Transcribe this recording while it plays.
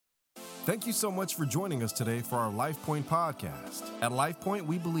Thank you so much for joining us today for our LifePoint podcast. At LifePoint,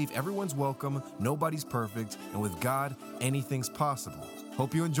 we believe everyone's welcome, nobody's perfect, and with God, anything's possible.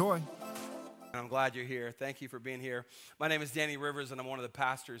 Hope you enjoy. I'm glad you're here. Thank you for being here. My name is Danny Rivers, and I'm one of the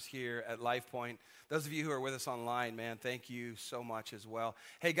pastors here at LifePoint. Those of you who are with us online, man, thank you so much as well.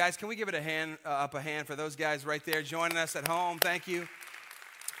 Hey, guys, can we give it a hand for those guys right there joining us at home? Thank you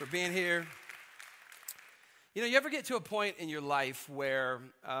for being here. You know, you ever get to a point in your life where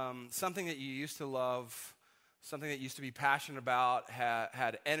something that you used to love, something that you used to be passionate about,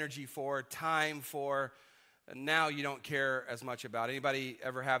 had energy for, time for, and now you don't care as much about? Anybody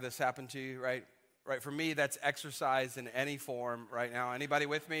ever have this happen to you, right? Right, for me, that's exercise in any form right now. Anybody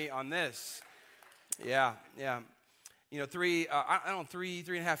with me on this? Yeah. You know, three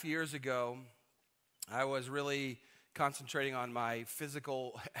and a half years ago, I was really concentrating on my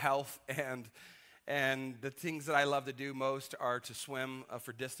physical health, and the things that I love to do most are to swim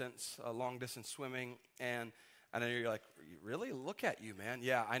for distance, long distance swimming. And I know you're like, really? Look at you, man.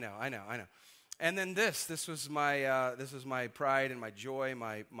 Yeah, I know. And then this was my pride and my joy,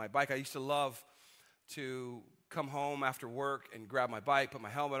 my bike. I used to love to come home after work and grab my bike, put my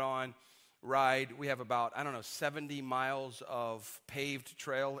helmet on, ride. We have about, 70 miles of paved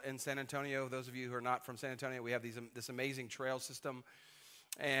trail in San Antonio. Those of you who are not from San Antonio, we have this amazing trail system.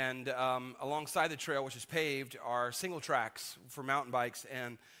 And alongside the trail, which is paved, are single tracks for mountain bikes.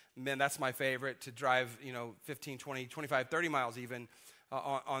 And man, that's my favorite, to drive, 15, 20, 25, 30 miles even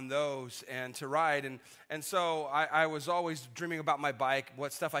on those and to ride. And so I was always dreaming about my bike,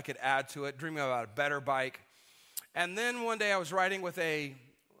 what stuff I could add to it, dreaming about a better bike. And then one day I was riding with a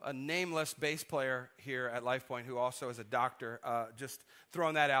nameless bass player here at LifePoint who also is a doctor, just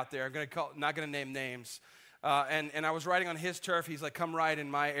throwing that out there. Not going to name names. And I was riding on his turf. He's like, come ride in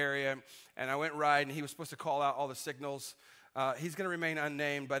my area. And I went ride, and he was supposed to call out all the signals. He's going to remain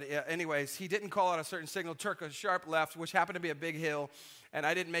unnamed. But anyways, he didn't call out a certain signal, took a sharp left, which happened to be a big hill. And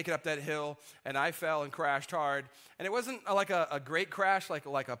I didn't make it up that hill, and I fell and crashed hard. And it wasn't like a great crash, like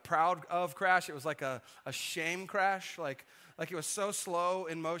a proud of crash. It was like a shame crash, like it was so slow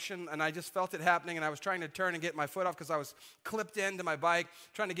in motion, and I just felt it happening, and I was trying to turn and get my foot off because I was clipped into my bike,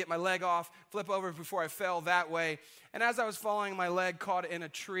 trying to get my leg off, flip over before I fell that way. And as I was falling, my leg caught in a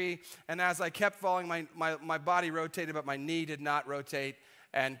tree, and as I kept falling, my body rotated, but my knee did not rotate,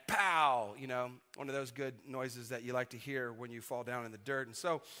 and pow, one of those good noises that you like to hear when you fall down in the dirt. And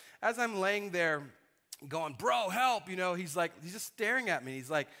so as I'm laying there going, bro, help, he's just staring at me. He's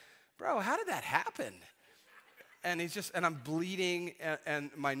like, bro, how did that happen? And I'm bleeding, and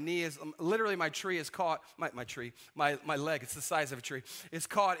my knee is, literally my tree is caught, my leg, it's the size of a tree, is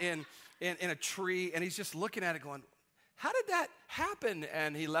caught in a tree, and he's just looking at it going, how did that happen?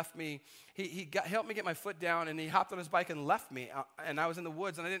 And he left me, he helped me get my foot down, and he hopped on his bike and left me, and I was in the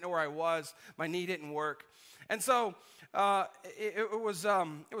woods, and I didn't know where I was, my knee didn't work, and so it was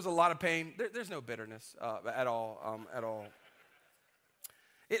a lot of pain. There's no bitterness at all.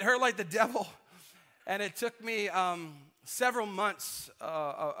 It hurt like the devil. And it took me several months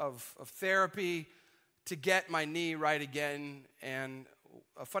of therapy to get my knee right again. And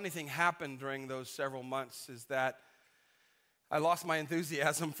a funny thing happened during those several months is that I lost my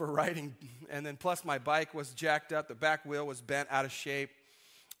enthusiasm for riding. And then plus my bike was jacked up. The back wheel was bent out of shape.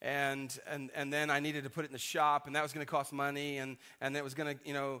 And then I needed to put it in the shop, and that was going to cost money. And it was going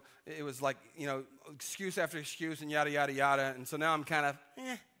to, it was like, excuse after excuse and yada, yada, yada. And so now I'm kind of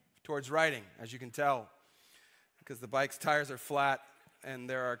towards riding, as you can tell, because the bike's tires are flat and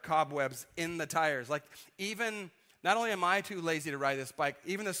there are cobwebs in the tires. Like, even, not only am I too lazy to ride this bike,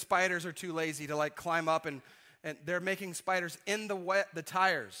 even the spiders are too lazy to climb up, and they're making spiders in the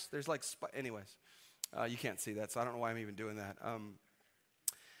tires. There's anyways, you can't see that, so I don't know why I'm even doing that.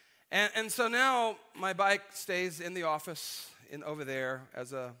 And so now my bike stays in the office over there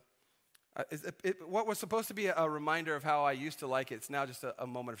as what was supposed to be a reminder of how I used to like it. It's now just a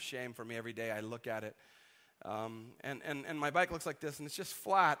moment of shame for me every day I look at it. And my bike looks like this, and it's just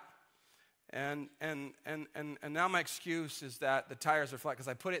flat. And now my excuse is that the tires are flat because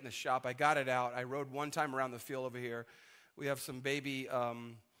I put it in the shop. I got it out. I rode one time around the field over here. We have some baby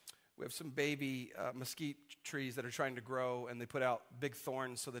mesquite trees that are trying to grow, and they put out big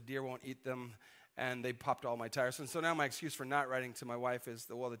thorns so the deer won't eat them. And they popped all my tires. And so now my excuse for not riding to my wife is,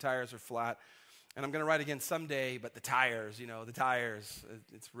 the tires are flat. And I'm going to ride again someday, but the tires,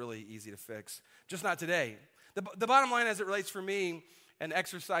 it's really easy to fix. Just not today. The bottom line as it relates for me, and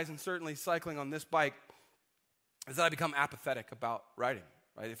exercise and certainly cycling on this bike, is that I become apathetic about riding.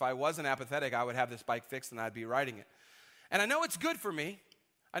 Right? If I wasn't apathetic, I would have this bike fixed and I'd be riding it. And I know it's good for me.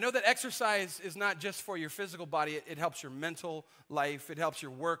 I know that exercise is not just for your physical body. It helps your mental life. It helps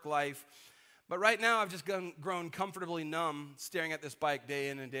your work life. But right now, I've just grown comfortably numb staring at this bike day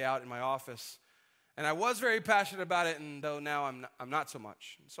in and day out in my office. And I was very passionate about it, and though now I'm not so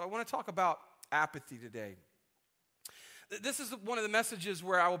much. So I want to talk about apathy today. This is one of the messages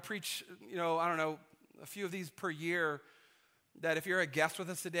where I will preach, a few of these per year, that if you're a guest with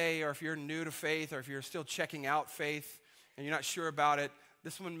us today, or if you're new to faith, or if you're still checking out faith and you're not sure about it,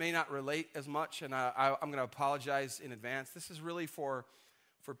 this one may not relate as much, and I'm going to apologize in advance. This is really for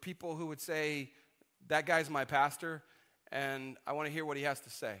people who would say, that guy's my pastor, and I want to hear what he has to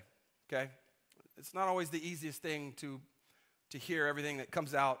say, okay? It's not always the easiest thing to hear everything that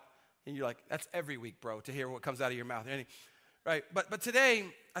comes out, and you're like, that's every week, bro, to hear what comes out of your mouth, right? But today,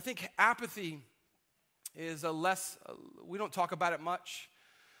 I think apathy is we don't talk about it much.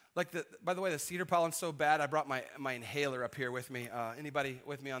 By the way, the cedar pollen's so bad, I brought my inhaler up here with me. Anybody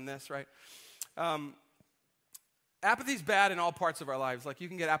with me on this, right? Apathy's bad in all parts of our lives. Like, you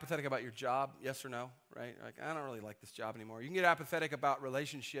can get apathetic about your job, yes or no, right? Like, I don't really like this job anymore. You can get apathetic about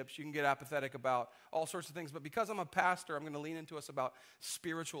relationships. You can get apathetic about all sorts of things. But because I'm a pastor, I'm going to lean into us about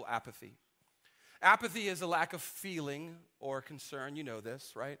spiritual apathy. Apathy is a lack of feeling or concern. You know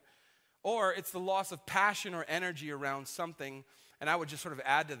this, right? Or it's the loss of passion or energy around something. And I would just sort of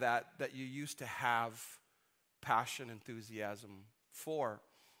add to that you used to have passion, enthusiasm for.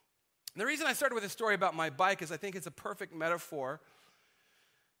 And the reason I started with this story about my bike is I think it's a perfect metaphor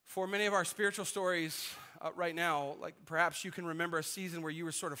for many of our spiritual stories right now. Like, perhaps you can remember a season where you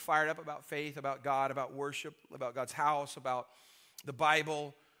were sort of fired up about faith, about God, about worship, about God's house, about the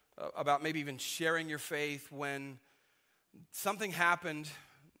Bible, about maybe even sharing your faith, when something happened.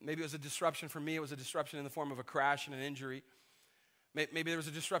 Maybe it was a disruption. For me, it was a disruption in the form of a crash and an injury. Maybe there was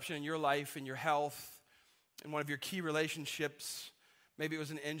a disruption in your life, in your health, in one of your key relationships. Maybe it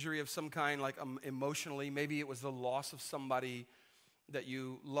was an injury of some kind, like emotionally. Maybe it was the loss of somebody that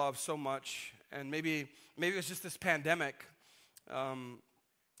you love so much. And maybe it was just this pandemic that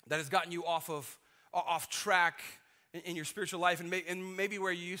has gotten you off track in your spiritual life. And maybe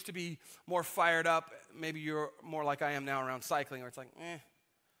where you used to be more fired up, maybe you're more like I am now around cycling, where it's like,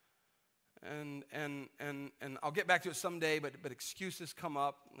 And I'll get back to it someday, but excuses come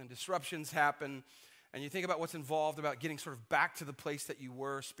up and disruptions happen, and you think about what's involved about getting sort of back to the place that you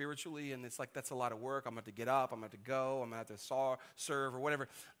were spiritually, and it's like, that's a lot of work. I'm going to have to get up, I'm going to have to go, I'm going to have to serve or whatever.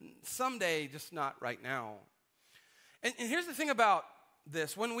 Someday, just not right now. And here's the thing about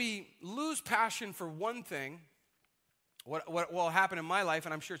this. When we lose passion for one thing, what will happen in my life,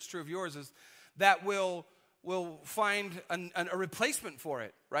 and I'm sure it's true of yours, is that we'll find a replacement for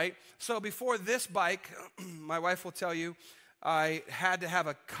it, right? So before this bike, my wife will tell you, I had to have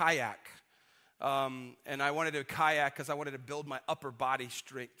a kayak. And I wanted a kayak because I wanted to build my upper body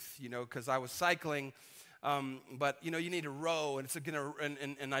strength, because I was cycling. But, you need to row,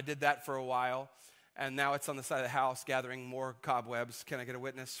 and I did that for a while. And now it's on the side of the house gathering more cobwebs. Can I get a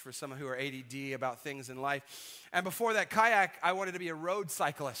witness for some who are ADD about things in life? And before that kayak, I wanted to be a road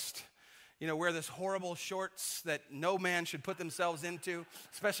cyclist. Wear this horrible shorts that no man should put themselves into,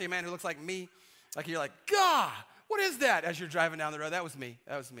 especially a man who looks like me. Like, you're like, God, what is that? As you're driving down the road, that was me.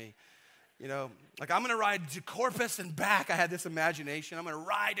 Like, I'm going to ride to Corpus and back. I had this imagination. I'm going to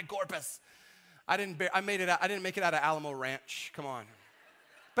ride to Corpus. I didn't make it out of Alamo Ranch. Come on.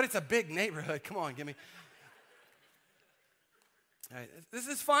 But it's a big neighborhood. Come on, give me. All right. This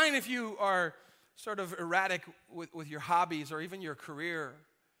is fine if you are sort of erratic with your hobbies or even your career.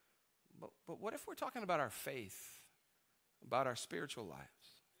 But what if we're talking about our faith, about our spiritual lives?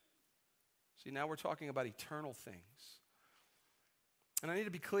 See, now we're talking about eternal things. And I need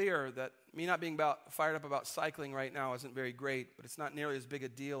to be clear that me not being fired up about cycling right now isn't very great, but it's not nearly as big a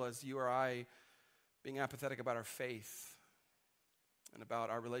deal as you or I being apathetic about our faith and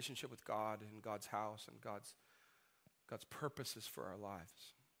about our relationship with God and God's house and God's purposes for our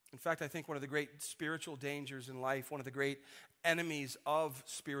lives. In fact, I think one of the great spiritual dangers in life, one of the great enemies of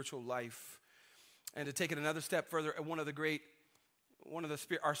spiritual life, and to take it another step further,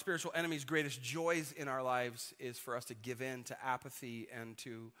 our spiritual enemy's greatest joys in our lives is for us to give in to apathy and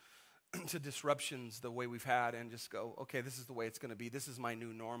to disruptions the way we've had and just go, okay, this is the way it's going to be. This is my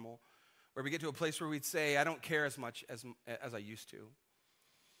new normal. Where we get to a place where we'd say, I don't care as much as I used to.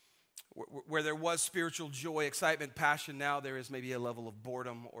 Where there was spiritual joy, excitement, passion, now there is maybe a level of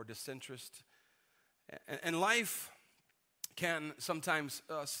boredom or disinterest. And life can sometimes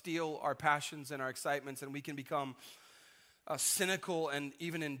steal our passions and our excitements, and we can become cynical and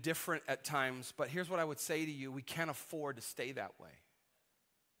even indifferent at times. But here's what I would say to you. We can't afford to stay that way.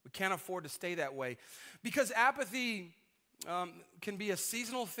 We can't afford to stay that way. Because apathy can be a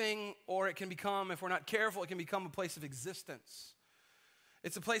seasonal thing, or it can become, if we're not careful, it can become a place of existence.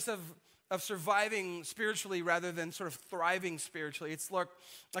 It's a place of surviving spiritually rather than sort of thriving spiritually. It's like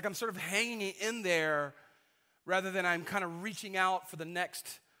I'm sort of hanging in there rather than I'm kind of reaching out for the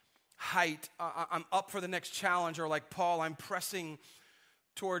next height. I'm up for the next challenge, or like Paul, I'm pressing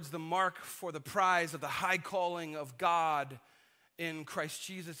towards the mark for the prize of the high calling of God in Christ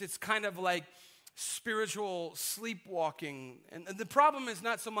Jesus. It's kind of like spiritual sleepwalking. And the problem is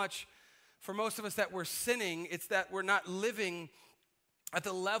not so much for most of us that we're sinning, it's that we're not living at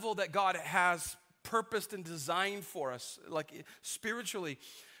the level that God has purposed and designed for us, like spiritually.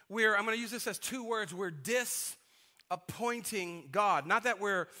 I'm going to use this as two words, we're disappointing God. Not that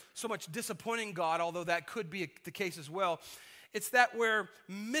we're so much disappointing God, although that could be the case as well. It's that we're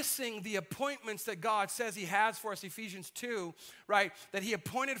missing the appointments that God says he has for us, Ephesians 2, right? That he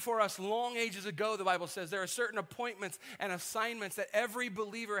appointed for us long ages ago, the Bible says. There are certain appointments and assignments that every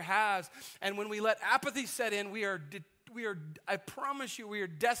believer has. And when we let apathy set in, I promise you, we are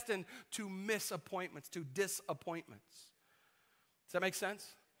destined to miss appointments, to disappointments. Does that make sense?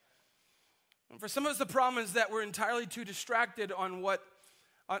 And for some of us, the problem is that we're entirely too distracted on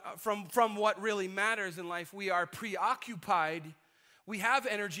from what really matters in life. We are preoccupied. We have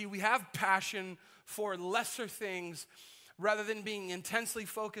energy. We have passion for lesser things rather than being intensely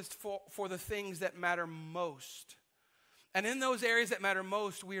focused for the things that matter most. And in those areas that matter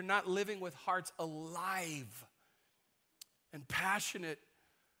most, we are not living with hearts alive and passionate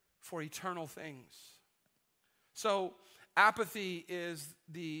for eternal things. So apathy is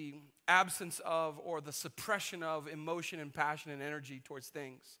the absence of or the suppression of emotion and passion and energy towards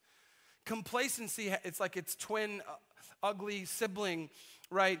things. Complacency, it's like its twin ugly sibling,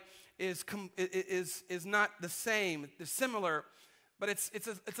 right, is not the same. They're similar, but it's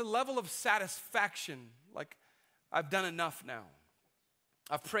a level of satisfaction. Like, I've done enough now.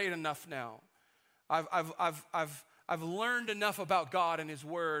 I've prayed enough now. I've learned enough about God and his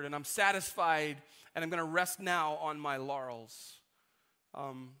word, and I'm satisfied, and I'm going to rest now on my laurels.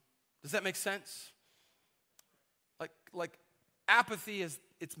 Does that make sense? Like apathy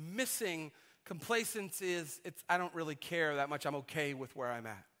it's missing. Complacency it's I don't really care that much. I'm okay with where I'm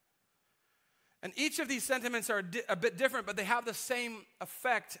at. And each of these sentiments are a bit different, but they have the same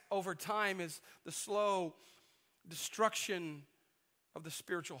effect over time as the slow destruction of the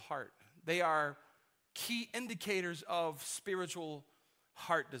spiritual heart. They are key indicators of spiritual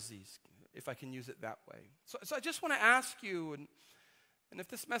heart disease, if I can use it that way. So I just want to ask you, and if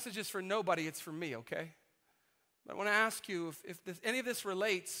this message is for nobody, it's for me, okay? But I want to ask you, if any of this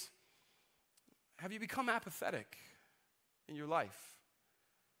relates, have you become apathetic in your life?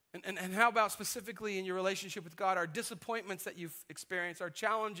 And how about specifically in your relationship with God? Are disappointments that you've experienced, are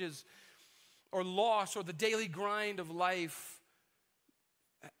challenges or loss or the daily grind of life,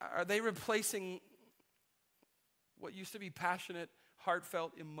 are they replacing what used to be passionate,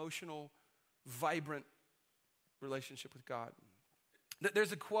 heartfelt, emotional, vibrant relationship with God?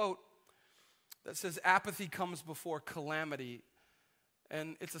 There's a quote that says, apathy comes before calamity.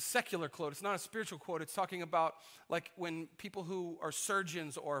 And it's a secular quote. It's not a spiritual quote. It's talking about like when people who are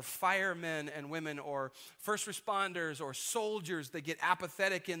surgeons or firemen and women or first responders or soldiers, they get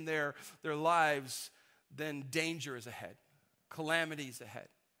apathetic in their lives, then danger is ahead. Calamity is ahead.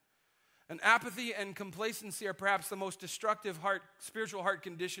 And apathy and complacency are perhaps the most destructive spiritual heart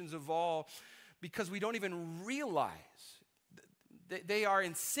conditions of all, because we don't even realize. They are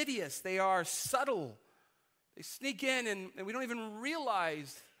insidious. They are subtle. They sneak in and we don't even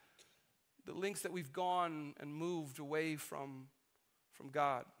realize the lengths that we've gone and moved away from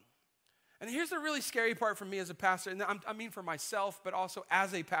God. And here's the really scary part for me as a pastor, and I mean for myself, but also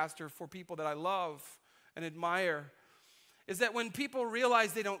as a pastor for people that I love and admire, is that when people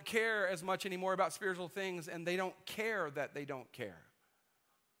realize they don't care as much anymore about spiritual things and they don't care that they don't care.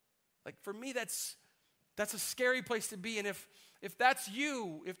 Like for me, that's a scary place to be. And if that's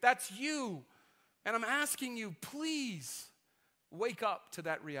you, and I'm asking you, please wake up to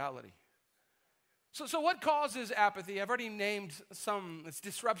that reality. So what causes apathy? I've already named some. It's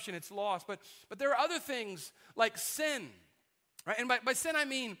disruption, it's loss, but there are other things like sin, right? And by sin I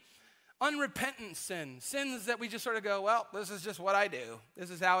mean unrepentant sin. Sins that we just sort of go, well, this is just what I do. This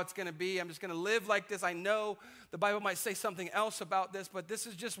is how it's going to be. I'm just going to live like this. I know the Bible might say something else about this, but this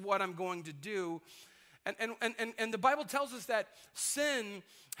is just what I'm going to do. And the Bible tells us that sin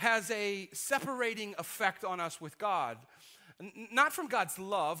has a separating effect on us with God. Not from God's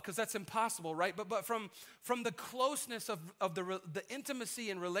love, because that's impossible, right? But from the closeness of the intimacy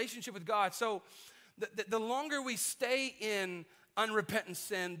and relationship with God. So the longer we stay in unrepentant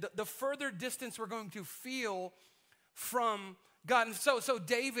sin, the further distance we're going to feel from God. And so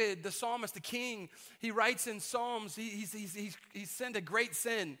David, the psalmist, the king, he writes in Psalms, he's sinned a great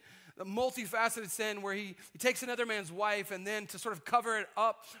sin, a multifaceted sin where he takes another man's wife, and then to sort of cover it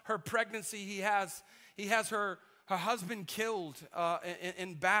up, her pregnancy, he has her husband killed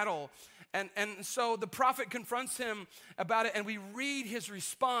in battle. And so the prophet confronts him about it, and we read his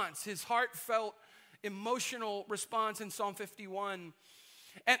response, his heartfelt, emotional response in Psalm 51.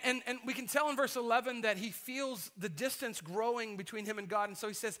 And we can tell in verse 11 that he feels the distance growing between him and God. And so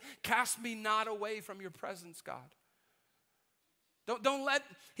he says, cast me not away from your presence, God. Don't let,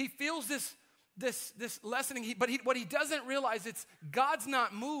 he feels this lessening, but what he doesn't realize, it's God's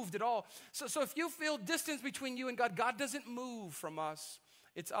not moved at all. So if you feel distance between you and God, God doesn't move from us.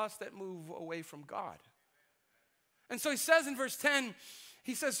 It's us that move away from God. And so he says in verse 10,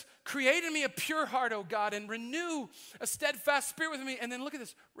 he says, create in me a pure heart, O God, and renew a steadfast spirit within me. And then look at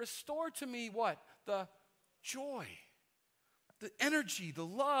this, restore to me what? The joy, the energy, the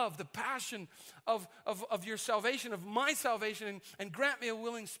love, the passion of your salvation, of my salvation, and grant me a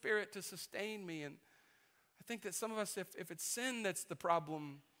willing spirit to sustain me. And I think that some of us, if it's sin that's the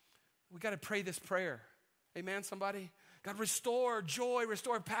problem, we got to pray this prayer. Amen, somebody? God, restore joy,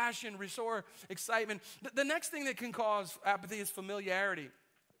 restore passion, restore excitement. The next thing that can cause apathy is familiarity.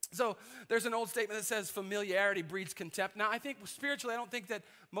 So there's an old statement that says familiarity breeds contempt. Now, I think spiritually, I don't think that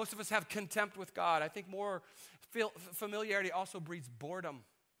most of us have contempt with God. I think more familiarity also breeds boredom.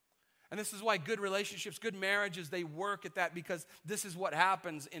 And this is why good relationships, good marriages, they work at that, because this is what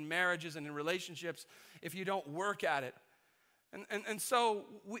happens in marriages and in relationships if you don't work at it. And so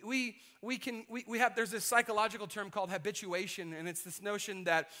we have, there's this psychological term called habituation, and it's this notion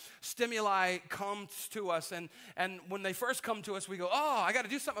that stimuli comes to us, and when they first come to us, we go, oh, I got to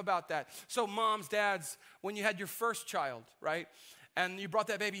do something about that. So moms, dads, when you had your first child, right, and you brought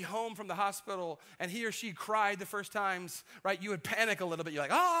that baby home from the hospital, and he or she cried the first times, right, you would panic a little bit. You're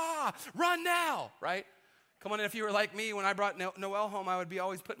like, run now, right? Come on, and if you were like me, when I brought Noelle home, I would be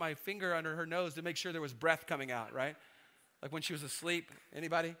always put my finger under her nose to make sure there was breath coming out, right? Like when she was asleep.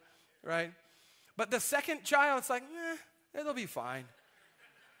 Anybody? Right? But the second child, it's like, it'll be fine.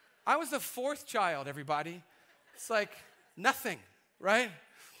 I was the fourth child, everybody. It's like nothing, right?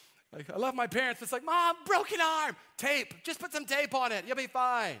 Like, I love my parents. It's like, Mom, broken arm. Tape. Just put some tape on it. You'll be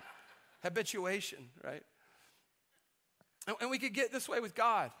fine. Habituation, right? And we could get this way with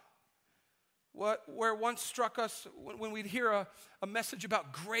God. Where once struck us when we'd hear a message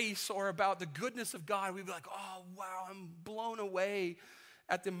about grace or about the goodness of God, we'd be like, oh, wow, I'm blown away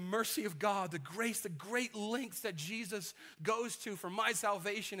at the mercy of God, the grace, the great lengths that Jesus goes to for my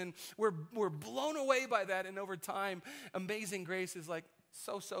salvation. And we're blown away by that. And over time, amazing grace is like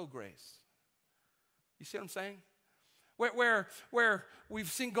so grace. You see what I'm saying? Where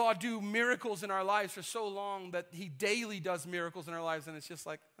we've seen God do miracles in our lives for so long that he daily does miracles in our lives, and it's just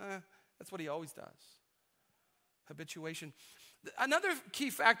like, that's what he always does. Habituation. Another key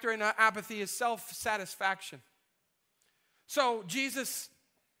factor in apathy is self-satisfaction. So Jesus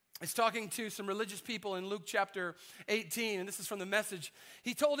is talking to some religious people in Luke chapter 18, and this is from the Message.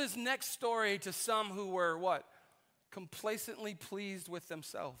 He told his next story to some who were what? Complacently pleased with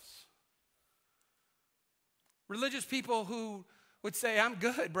themselves. Religious people who would say, I'm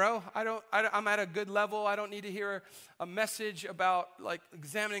good, bro. I'm at a good level. I don't need to hear a message about like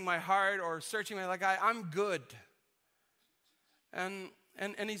examining my heart or searching my, I'm good. And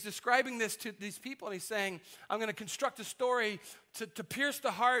he's describing this to these people, and he's saying, I'm going to construct a story to pierce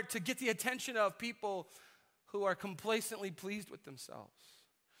the heart, to get the attention of people who are complacently pleased with themselves.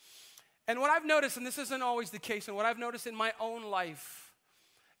 And what I've noticed, and this isn't always the case, and what I've noticed in my own life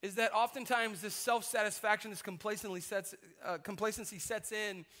is that oftentimes this self-satisfaction, this complacency sets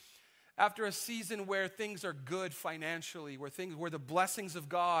in after a season where things are good financially, where the blessings of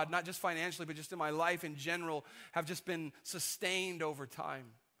God, not just financially, but just in my life in general, have just been sustained over time.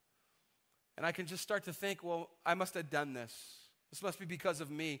 And I can just start to think, well, I must have done this. This must be because of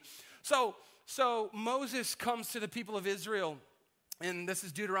me. So Moses comes to the people of Israel, and this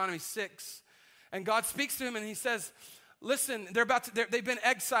is Deuteronomy 6, and God speaks to him, and he says, listen, they've been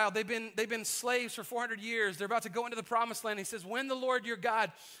exiled. They've been slaves for 400 years. They're about to go into the promised land. He says, when the Lord your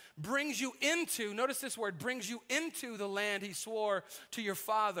God brings you into, notice this word, brings you into the land he swore to your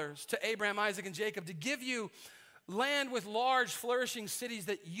fathers, to Abraham, Isaac, and Jacob, to give you land with large, flourishing cities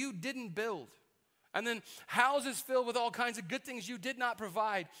that you didn't build. And then houses filled with all kinds of good things you did not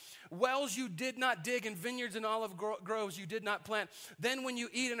provide. Wells you did not dig, and vineyards and olive groves you did not plant. Then when you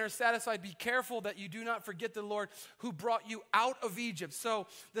eat and are satisfied, be careful that you do not forget the Lord who brought you out of Egypt. So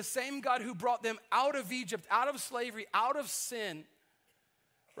the same God who brought them out of Egypt, out of slavery, out of sin,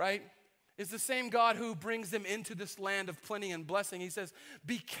 right, is the same God who brings them into this land of plenty and blessing. He says,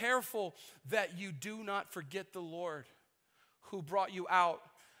 be careful that you do not forget the Lord who brought you out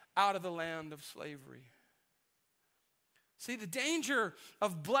of the land of slavery. See, the danger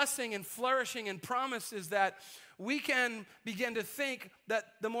of blessing and flourishing and promise is that we can begin to think that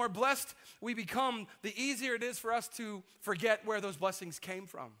the more blessed we become, the easier it is for us to forget where those blessings came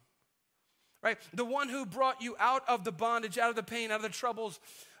from. Right? The one who brought you out of the bondage, out of the pain, out of the troubles,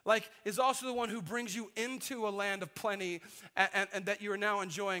 is also the one who brings you into a land of plenty and that you are now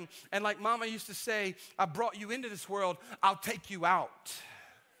enjoying. And like Mama used to say, I brought you into this world, I'll take you out.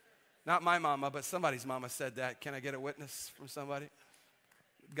 Not my mama, but somebody's mama said that. Can I get a witness from somebody?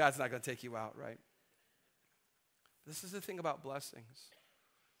 God's not going to take you out, right? This is the thing about blessings.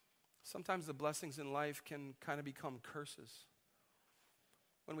 Sometimes the blessings in life can kind of become curses.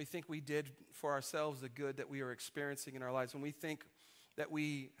 When we think we did for ourselves the good that we are experiencing in our lives, when we think that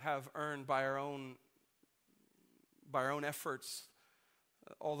we have earned by our own efforts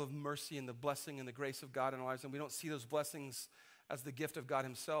all the mercy and the blessing and the grace of God in our lives, and we don't see those blessings as the gift of God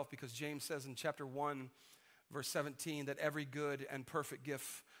himself, because James says in chapter 1, verse 17, that every good and perfect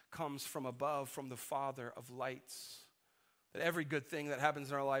gift comes from above, from the Father of lights. That every good thing that happens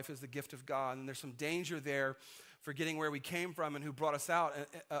in our life is the gift of God, and there's some danger there forgetting where we came from and who brought us out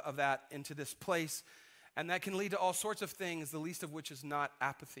of that into this place. And that can lead to all sorts of things, the least of which is not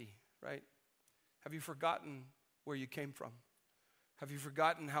apathy, right? Have you forgotten where you came from? Have you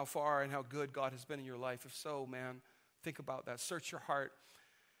forgotten how far and how good God has been in your life? If so, man, think about that. Search your heart.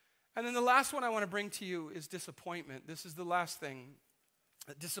 And then the last one I want to bring to you is disappointment. This is the last thing.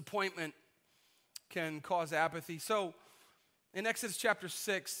 Disappointment can cause apathy. So in Exodus chapter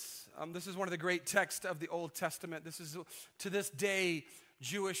 6, this is one of the great texts of the Old Testament. This is, to this day,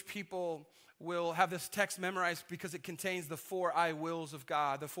 Jewish people will have this text memorized because it contains the 4 I wills of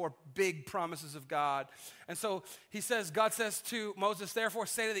God, the 4 big promises of God. And so God says to Moses, therefore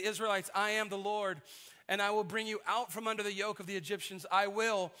say to the Israelites, I am the Lord, and I will bring you out from under the yoke of the Egyptians. I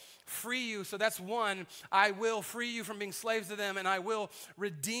will free you. So that's one. I will free you from being slaves to them, and I will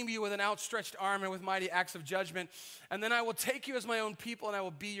redeem you with an outstretched arm and with mighty acts of judgment. And then I will take you as my own people, and I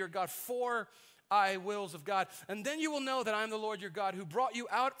will be your God. 4 I wills of God. And then you will know that I am the Lord your God who brought you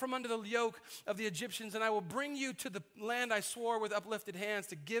out from under the yoke of the Egyptians, and I will bring you to the land I swore with uplifted hands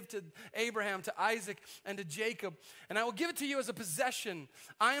to give to Abraham, to Isaac, and to Jacob. And I will give it to you as a possession.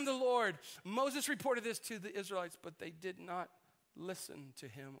 I am the Lord. Moses reported this to the Israelites, but they did not listen to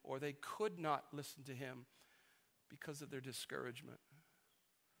him, or they could not listen to him because of their discouragement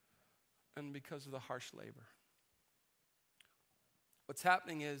and because of the harsh labor. What's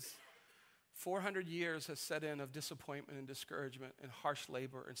happening is 400 years has set in of disappointment and discouragement and harsh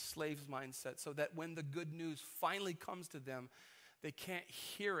labor and slave's mindset, so that when the good news finally comes to them, they can't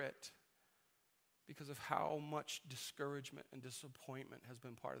hear it because of how much discouragement and disappointment has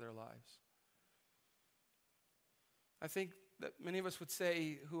been part of their lives. I think that many of us would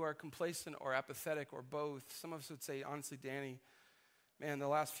say, who are complacent or apathetic or both, some of us would say, honestly, Danny, man, the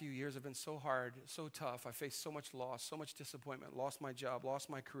last few years have been so hard, so tough. I faced so much loss, so much disappointment, lost my job, lost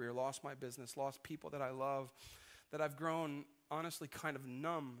my career, lost my business, lost people that I love, that I've grown honestly kind of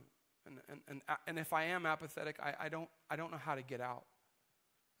numb. And if I am apathetic, I don't know how to get out.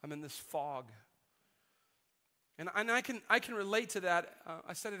 I'm in this fog. And I can relate to that.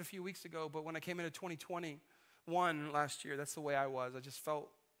 I said it a few weeks ago, but when I came into 2021 last year, that's the way I was. I just felt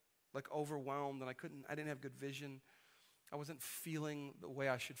like overwhelmed, and I didn't have good vision. I wasn't feeling the way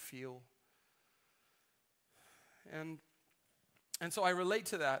I should feel. And so I relate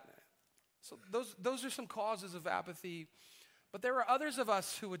to that. So those are some causes of apathy. But there are others of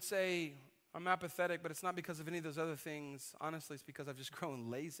us who would say, I'm apathetic, but it's not because of any of those other things. Honestly, it's because I've just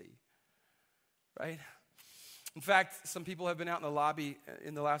grown lazy, right? In fact, some people have been out in the lobby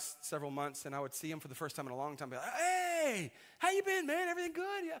in the last several months, and I would see them for the first time in a long time. Be like, hey, how you been, man? Everything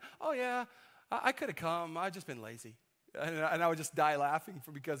good? Yeah. Oh, yeah. I could have come. I've just been lazy. And I would just die laughing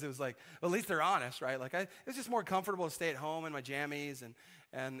because it was like, well, at least they're honest, right? Like, it's just more comfortable to stay at home in my jammies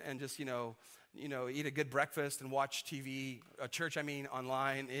and just, eat a good breakfast and watch TV, church,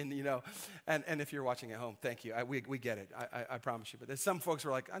 online, and if you're watching at home, thank you. We get it. I promise you. But there's some folks who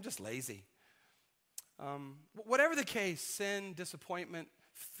are like, I'm just lazy. Whatever the case, sin, disappointment,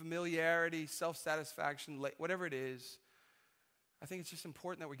 familiarity, self-satisfaction, whatever it is, I think it's just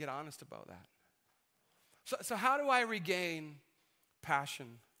important that we get honest about that. So how do I regain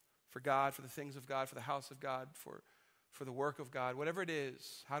passion for God, for the things of God, for the house of God, for the work of God, whatever it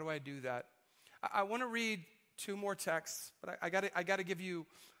is? How do I do that? I want to read 2 more texts, but I got to give you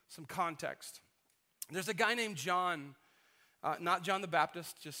some context. There's a guy named John Not John the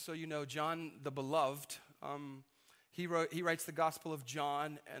Baptist, just so you know, John the Beloved. He writes the Gospel of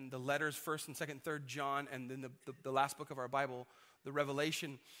John and the letters 1st and 2nd, 3rd John, and then the last book of our Bible, the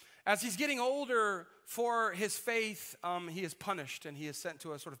Revelation. As he's getting older for his faith, he is punished, and he is sent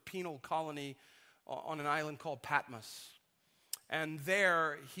to a sort of penal colony on an island called Patmos. And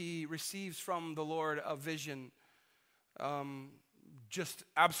there he receives from the Lord a vision, just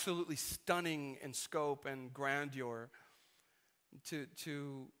absolutely stunning in scope and grandeur.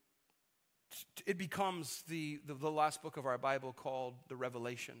 It becomes the last book of our Bible called the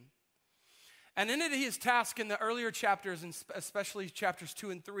Revelation. And in it he is tasked in the earlier chapters, and especially chapters 2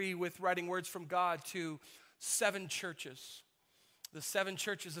 and 3, with writing words from God to 7 churches. The 7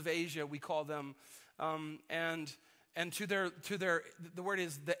 churches of Asia, we call them. And to their the word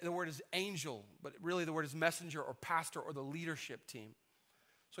is angel, but really the word is messenger or pastor or the leadership team.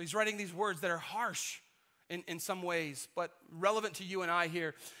 So he's writing these words that are harsh in some ways, but relevant to you and I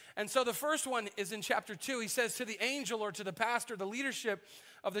here. And so the first one is in chapter 2. He says, to the angel or to the pastor, the leadership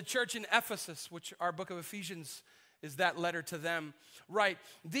of the church in Ephesus, which our book of Ephesians is that letter to them. Right.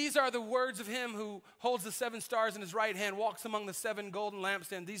 These are the words of him who holds the 7 stars in his right hand, walks among the 7 golden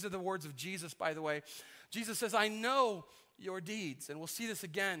lampstands. These are the words of Jesus, by the way. Jesus says, I know your deeds, and we'll see this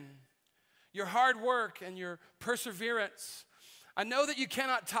again. Your hard work and your perseverance. I know that you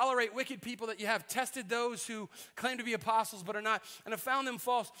cannot tolerate wicked people, that you have tested those who claim to be apostles but are not, and have found them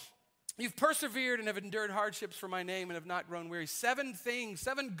false. You've persevered and have endured hardships for my name and have not grown weary. 7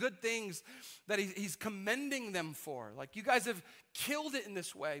 good things that he's commending them for. Like, you guys have killed it in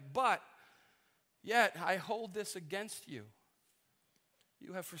this way, but yet I hold this against you.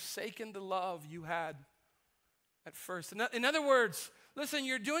 You have forsaken the love you had at first. In other words, listen,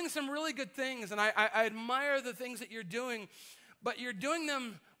 you're doing some really good things, and I admire the things that you're doing, but you're doing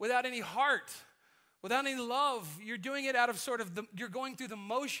them without any heart, without any love. You're doing it out of you're going through the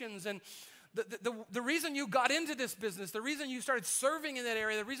motions. And the reason you got into this business, the reason you started serving in that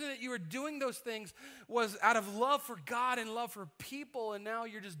area, the reason that you were doing those things was out of love for God and love for people, and now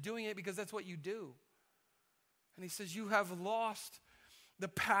you're just doing it because that's what you do. And he says, you have lost the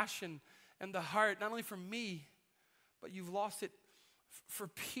passion and the heart, not only for me, but you've lost it for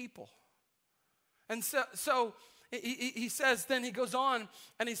people. And so he says, then he goes on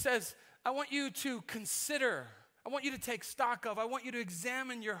and he says, I want you to consider, I want you to take stock of, I want you to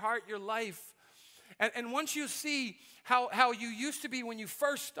examine your heart, your life. And once you see how you used to be when you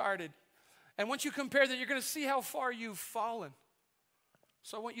first started, and once you compare that, you're going to see how far you've fallen.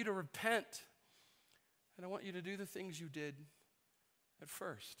 So I want you to repent, and I want you to do the things you did at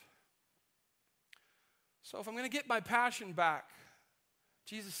first. So if I'm going to get my passion back,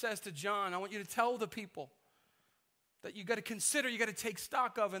 Jesus says to John, I want you to tell the people that you got to consider, you got to take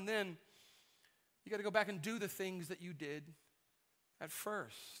stock of, and then you got to go back and do the things that you did at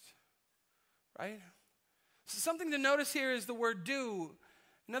first, right? So something to notice here is the word do.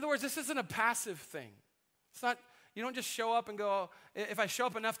 In other words, this isn't a passive thing. It's not, you don't just show up and go, if I show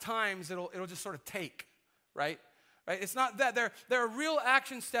up enough times, it'll just sort of take, right? Right? It's not that. There are real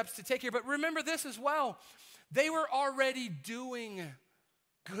action steps to take here, but remember this as well. They were already doing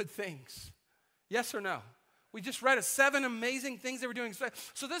good things. Yes or no? We just read 7 amazing things they were doing.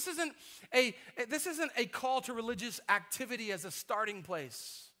 So this isn't a call to religious activity as a starting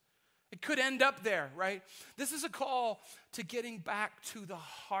place. It could end up there, right? This is a call to getting back to the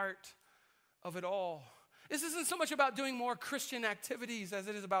heart of it all. This isn't so much about doing more Christian activities as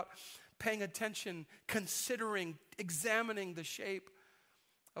it is about paying attention, considering, examining the shape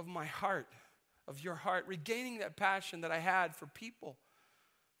of my heart, of your heart, regaining that passion that I had for people,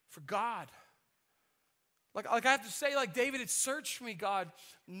 for God. Like I have to say, like David, search me, God.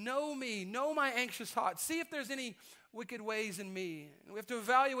 Know me. Know my anxious heart. See if there's any wicked ways in me. And we have to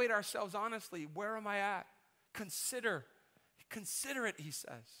evaluate ourselves honestly. Where am I at? Consider it, he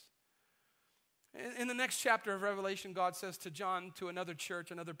says. In the next chapter of Revelation, God says to John, to another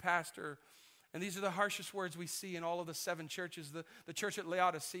church, another pastor, and these are the harshest words we see in all of the 7 churches, the church at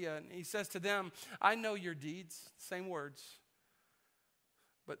Laodicea. And he says to them, I know your deeds, same words.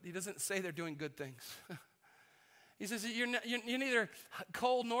 But he doesn't say they're doing good things. He says, you're neither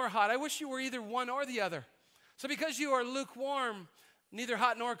cold nor hot. I wish you were either one or the other. So because you are lukewarm, neither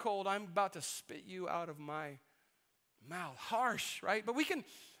hot nor cold, I'm about to spit you out of my mouth. Harsh, right? But we can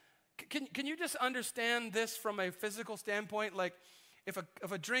you just understand this from a physical standpoint? Like if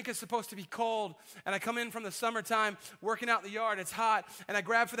a drink is supposed to be cold and I come in from the summertime working out in the yard, it's hot, and I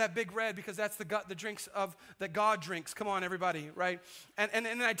grab for that Big Red because that's the drinks that God drinks. Come on, everybody, right? And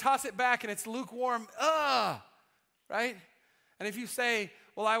then I toss it back and it's lukewarm. Right? And if you say,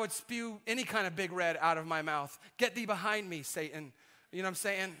 well, I would spew any kind of big red out of my mouth. Get thee behind me, Satan. You know what I'm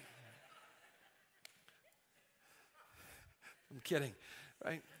saying? I'm kidding,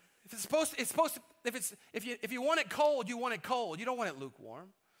 right? If you want it cold, you want it cold. You don't want it lukewarm.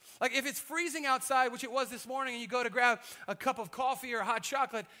 Like if it's freezing outside, which it was this morning, and you go to grab a cup of coffee or hot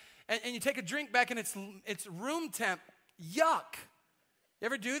chocolate, and you take a drink back and it's room temp, yuck. You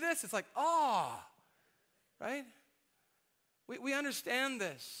ever do this? It's like, right? We understand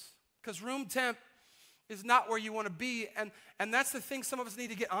this because room temp is not where you want to be. And that's the thing some of us need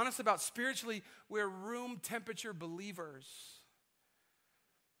to get honest about spiritually. We're room temperature believers.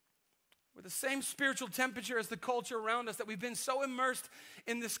 We're the same spiritual temperature as the culture around us, that we've been so immersed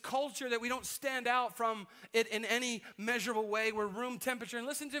in this culture that we don't stand out from it in any measurable way. We're room temperature. And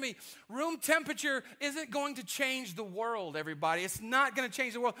listen to me, room temperature isn't going to change the world, everybody. It's not going to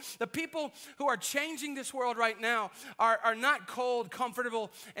change the world. The people who are changing this world right now are not cold,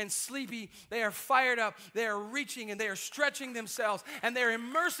 comfortable, and sleepy. They are fired up. They are reaching and they are stretching themselves and they are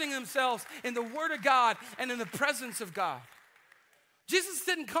immersing themselves in the Word of God and in the presence of God. Jesus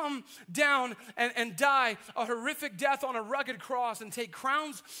didn't come down and die a horrific death on a rugged cross and take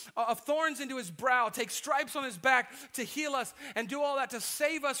crowns of thorns into his brow, take stripes on his back to heal us and do all that to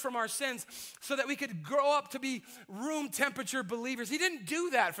save us from our sins so that we could grow up to be room temperature believers. He didn't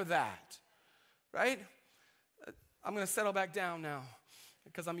do that for that, right? I'm going to settle back down now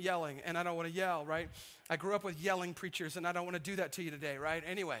because I'm yelling and I don't want to yell, right? I grew up with yelling preachers and I don't want to do that to you today, right?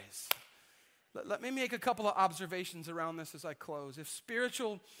 Anyways. Let me make a couple of observations around this as I close. If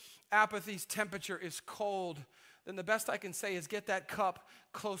spiritual apathy's temperature is cold, then the best I can say is get that cup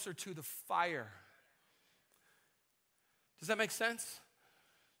closer to the fire. Does that make sense?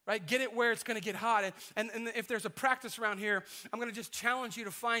 Right? Get it where it's going to get hot. And if there's a practice around here, I'm going to just challenge you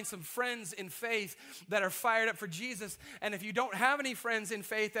to find some friends in faith that are fired up for Jesus. And if you don't have any friends in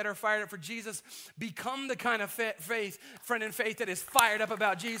faith that are fired up for Jesus, become the kind of friend in faith that is fired up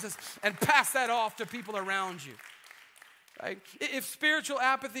about Jesus and pass that off to people around you. Right? If spiritual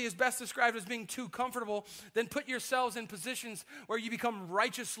apathy is best described as being too comfortable, then put yourselves in positions where you become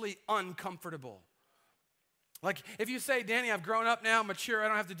righteously uncomfortable. Like if you say, Danny, I've grown up now, mature, I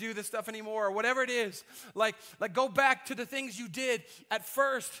don't have to do this stuff anymore, or whatever it is, like go back to the things you did at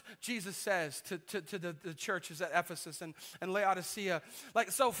first, Jesus says to the churches at Ephesus and Laodicea.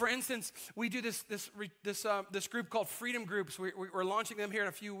 Like, so for instance, we do this group called Freedom Groups. We're launching them here in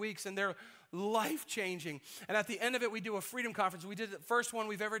a few weeks, and they're life-changing. And at the end of it, we do a freedom conference. We did the first one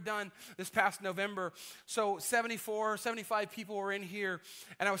we've ever done this past November. So 75 people were in here,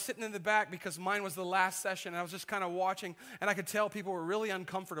 and I was sitting in the back because mine was the last session, and I was just kind of watching, and I could tell people were really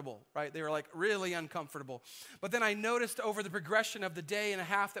uncomfortable, right? They were like really uncomfortable. But then I noticed over the progression of the day and a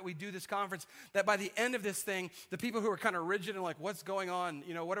half that we do this conference, that by the end of this thing, the people who were kind of rigid and like, what's going on?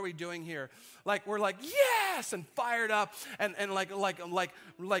 You know, what are we doing here? Like, we're like, yes, and fired up, and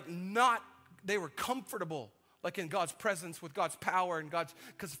like not. They were comfortable, like in God's presence with God's power and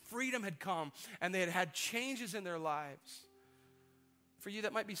because freedom had come and they had had changes in their lives. For you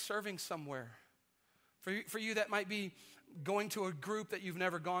that might be serving somewhere. For you that might be going to a group that you've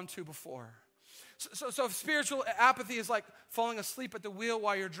never gone to before. So if spiritual apathy is like falling asleep at the wheel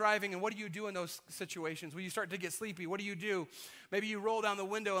while you're driving, and what do you do in those situations? When you start to get sleepy, what do you do? Maybe you roll down the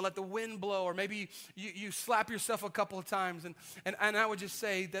window and let the wind blow, or maybe you slap yourself a couple of times. And I would just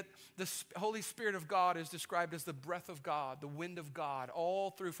say that the Holy Spirit of God is described as the breath of God, the wind of God,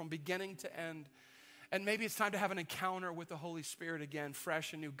 all through from beginning to end. And maybe it's time to have an encounter with the Holy Spirit again,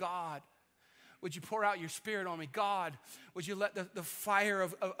 fresh and new. God, would you pour out your Spirit on me? God, would you let the fire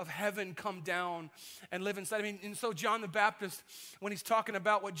of heaven come down and live inside of me? And so John the Baptist, when he's talking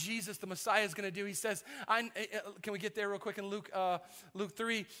about what Jesus, the Messiah, is going to do, he says, can we get there real quick in Luke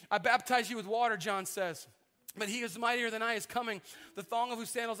 3? I baptize you with water, John says. But he is mightier than I is coming, the thong of whose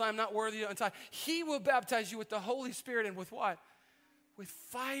sandals I am not worthy to untie. He will baptize you with the Holy Spirit and with what? With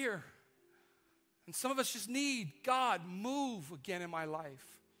fire. And some of us just need, God, move again in my life.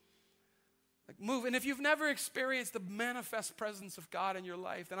 Move. And if you've never experienced the manifest presence of God in your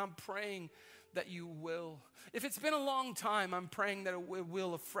life, then I'm praying that you will. If it's been a long time, I'm praying that it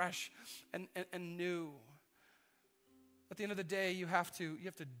will afresh and new. At the end of the day, you have to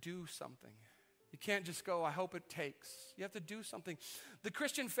do something. You can't just go, I hope it takes. You have to do something. The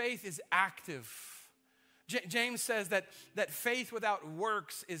Christian faith is active. James says that faith without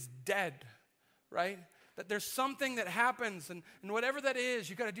works is dead, right? That there's something that happens, and whatever that is,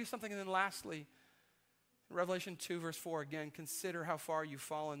 you've got to do something. And then lastly, in Revelation 2, verse 4, again, consider how far you've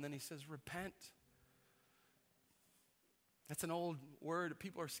fallen. Then he says, repent. That's an old word that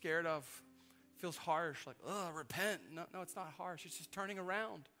people are scared of. feels harsh, like, repent. No, it's not harsh. It's just turning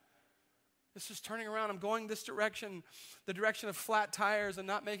around. It's just turning around. I'm going this direction, the direction of flat tires and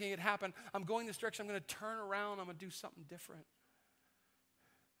not making it happen. I'm going this direction. I'm going to turn around. I'm going to do something different.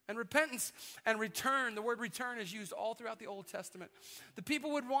 And repentance and return, the word return is used all throughout the Old Testament. The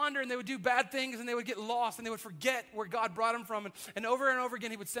people would wander and they would do bad things and they would get lost and they would forget where God brought them from. And over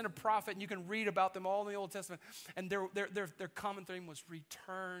again, he would send a prophet, and you can read about them all in the Old Testament. And their common theme was,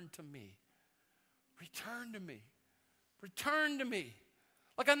 return to me. Return to me. Return to me.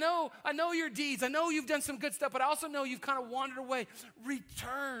 Like, I know your deeds. I know you've done some good stuff, but I also know you've kind of wandered away.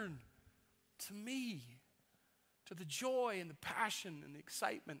 Return to me, to the joy and the passion and the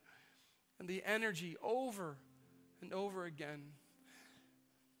excitement and the energy over and over again.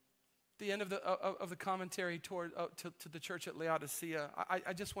 The end of the commentary to the church at Laodicea.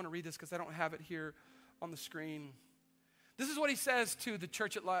 I just want to read this because I don't have it here on the screen. This is what he says to the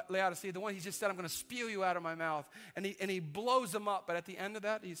church at Laodicea, the one he just said, I'm going to spew you out of my mouth. And he blows them up. But at the end of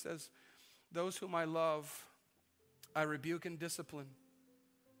that, he says, those whom I love, I rebuke and discipline.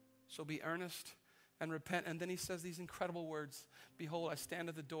 So be earnest and repent. And then he says these incredible words. Behold, I stand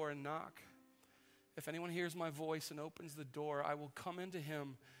at the door and knock. If anyone hears my voice and opens the door, I will come into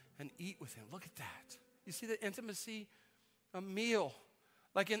him and eat with him. Look at that. You see the intimacy? A meal.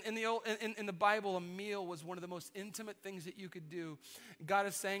 Like in the Bible, a meal was one of the most intimate things that you could do. God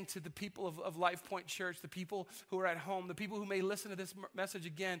is saying to the people of Life Point Church, the people who are at home, the people who may listen to this message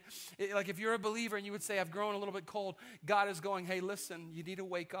again, like if you're a believer and you would say, I've grown a little bit cold, God is going, hey, listen, you need to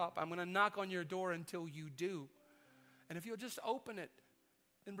wake up. I'm going to knock on your door until you do. And if you'll just open it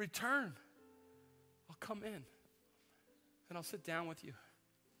and return, I'll come in and I'll sit down with you.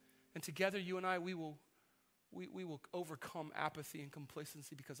 And together, you and I, we will overcome apathy and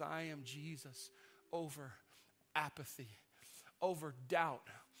complacency, because I am Jesus over apathy, over doubt,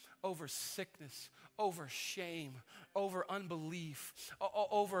 over sickness, over shame, over unbelief,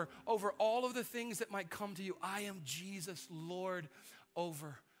 over all of the things that might come to you. I am Jesus, Lord,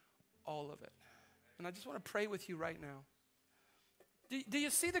 over all of it. And I just want to pray with you right now. Do you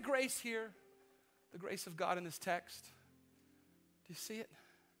see the grace here? The grace of God in this text? Do you see it?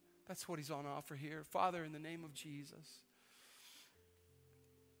 That's what he's on offer here. Father, in the name of Jesus.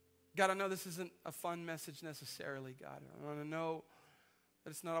 God, I know this isn't a fun message necessarily, God. I know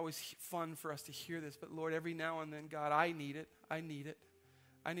that it's not always fun for us to hear this, but Lord, every now and then, God, I need it. I need it.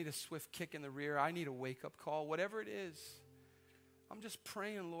 I need a swift kick in the rear. I need a wake-up call, whatever it is. I'm just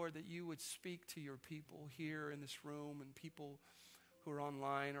praying, Lord, that you would speak to your people here in this room and people who are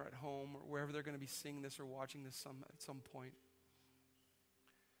online or at home or wherever they're going to be seeing this or watching this at some point.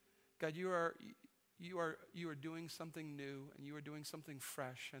 God, you are doing something new, and you are doing something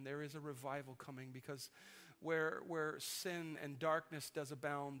fresh, and there is a revival coming, because where sin and darkness does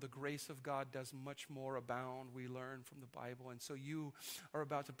abound, the grace of God does much more abound. We learn from the Bible. And so you are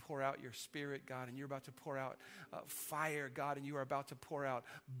about to pour out your Spirit, God, and you're about to pour out fire, God, and you are about to pour out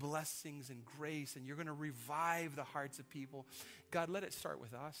blessings and grace, and you're going to revive the hearts of people. God, let it start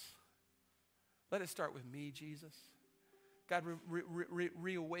with us. Let it start with me, Jesus. God,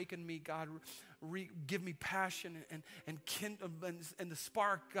 reawaken me, God. Give me passion and kindle and the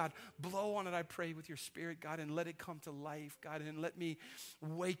spark, God. Blow on it, I pray, with your Spirit, God, and let it come to life, God, and let me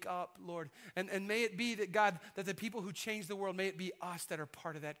wake up, Lord. And may it be that, God, that the people who change the world, may it be us that are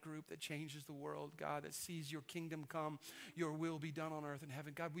part of that group that changes the world, God, that sees your kingdom come, your will be done on earth and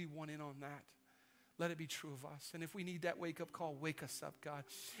heaven. God, we want in on that. Let it be true of us. And if we need that wake-up call, wake us up, God.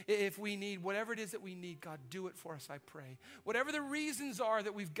 If we need whatever it is that we need, God, do it for us, I pray. Whatever the reasons are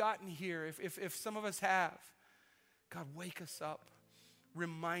that we've gotten here, if some of us have, God, wake us up.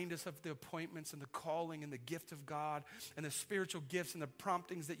 Remind us of the appointments and the calling and the gift of God and the spiritual gifts and the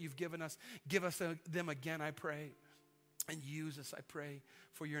promptings that you've given us. Give us them again, I pray. And use us, I pray,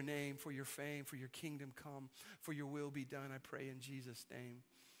 for your name, for your fame, for your kingdom come, for your will be done, I pray in Jesus' name.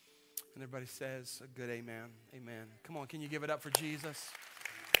 And everybody says a good amen. Amen. Come on, can you give it up for Jesus?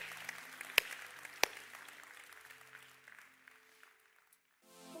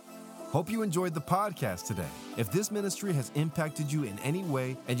 Hope you enjoyed the podcast today. If this ministry has impacted you in any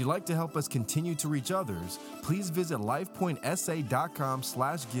way and you'd like to help us continue to reach others, please visit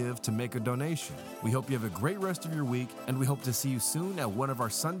lifepointsa.com/give to make a donation. We hope you have a great rest of your week, and we hope to see you soon at one of our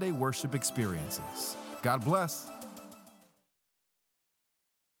Sunday worship experiences. God bless.